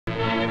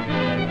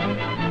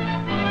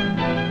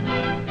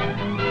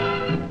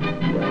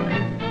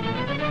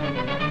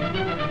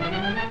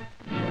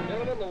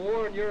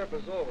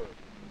Europe is over.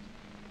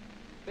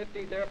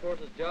 15th Air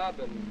Force's job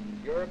in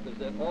Europe is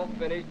all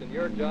finished, and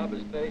your job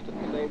is finished at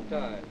the same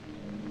time.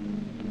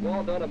 You've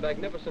all done a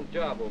magnificent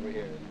job over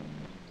here.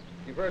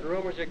 You've heard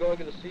rumors you're going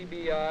to the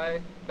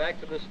CBI, back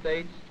to the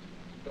States,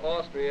 to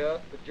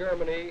Austria, to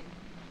Germany,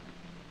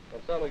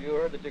 and some of you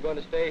heard that you're going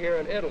to stay here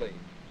in Italy.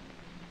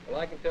 Well,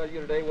 I can tell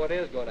you today what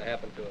is going to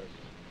happen to us.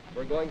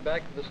 We're going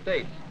back to the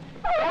States.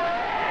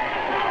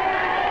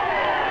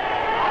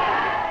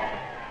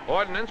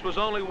 Ordnance was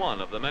only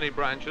one of the many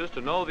branches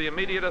to know the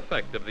immediate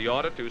effect of the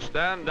order to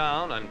stand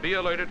down and be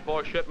alerted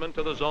for shipment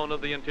to the zone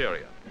of the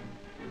interior.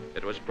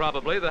 It was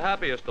probably the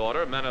happiest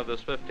order men of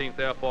this 15th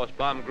Air Force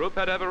bomb group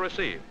had ever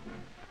received,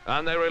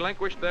 and they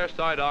relinquished their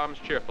sidearms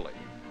cheerfully.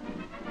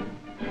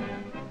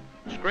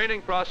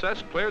 Screening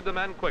process cleared the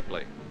men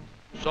quickly.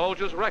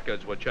 Soldiers'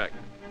 records were checked.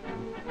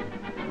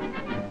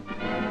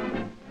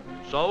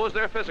 So was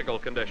their physical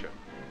condition.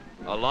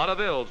 A lot of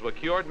ills were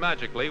cured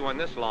magically when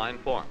this line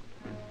formed.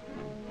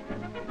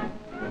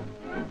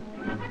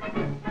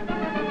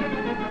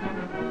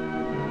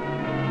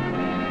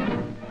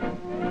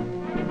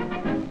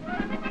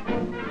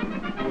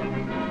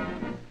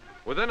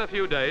 Within a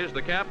few days,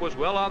 the camp was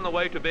well on the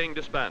way to being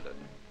disbanded.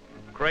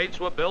 Crates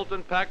were built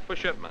and packed for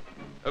shipment.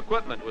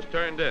 Equipment was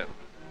turned in.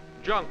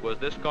 Junk was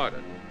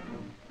discarded.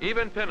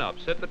 Even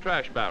pin-ups hit the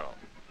trash barrel.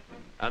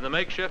 And the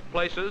makeshift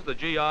places the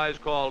GIs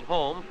called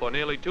home for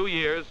nearly 2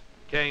 years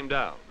came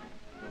down.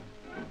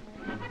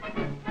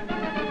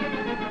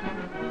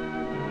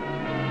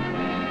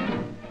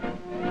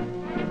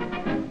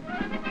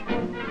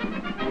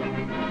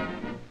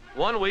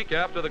 One week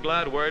after the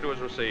glad word was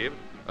received,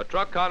 a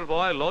truck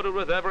convoy loaded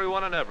with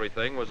everyone and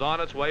everything was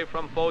on its way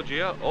from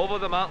Foggia over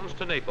the mountains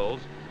to Naples,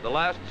 the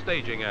last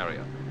staging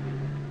area.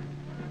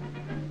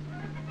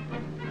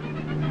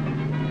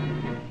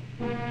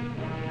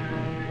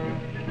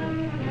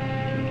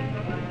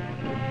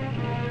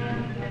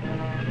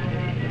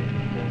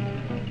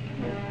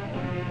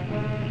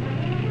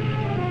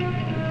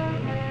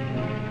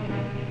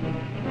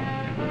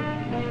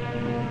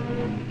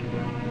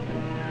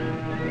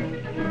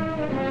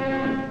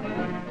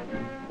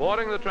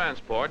 Boarding the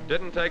transport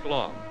didn't take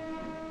long.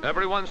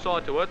 Everyone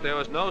saw to it there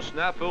was no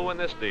snafu in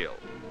this deal.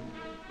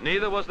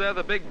 Neither was there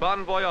the big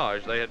bon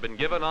voyage they had been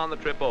given on the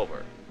trip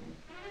over.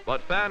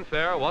 But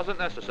fanfare wasn't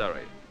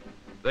necessary.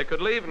 They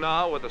could leave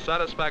now with the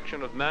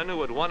satisfaction of men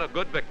who had won a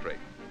good victory.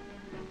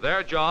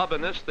 Their job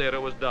in this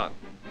theater was done.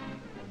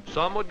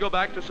 Some would go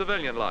back to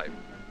civilian life.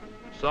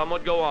 Some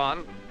would go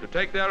on to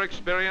take their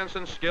experience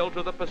and skill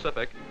to the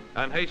Pacific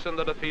and hasten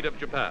the defeat of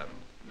Japan.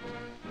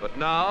 But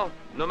now,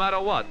 no matter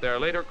what their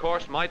later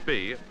course might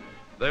be,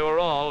 they were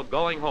all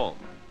going home.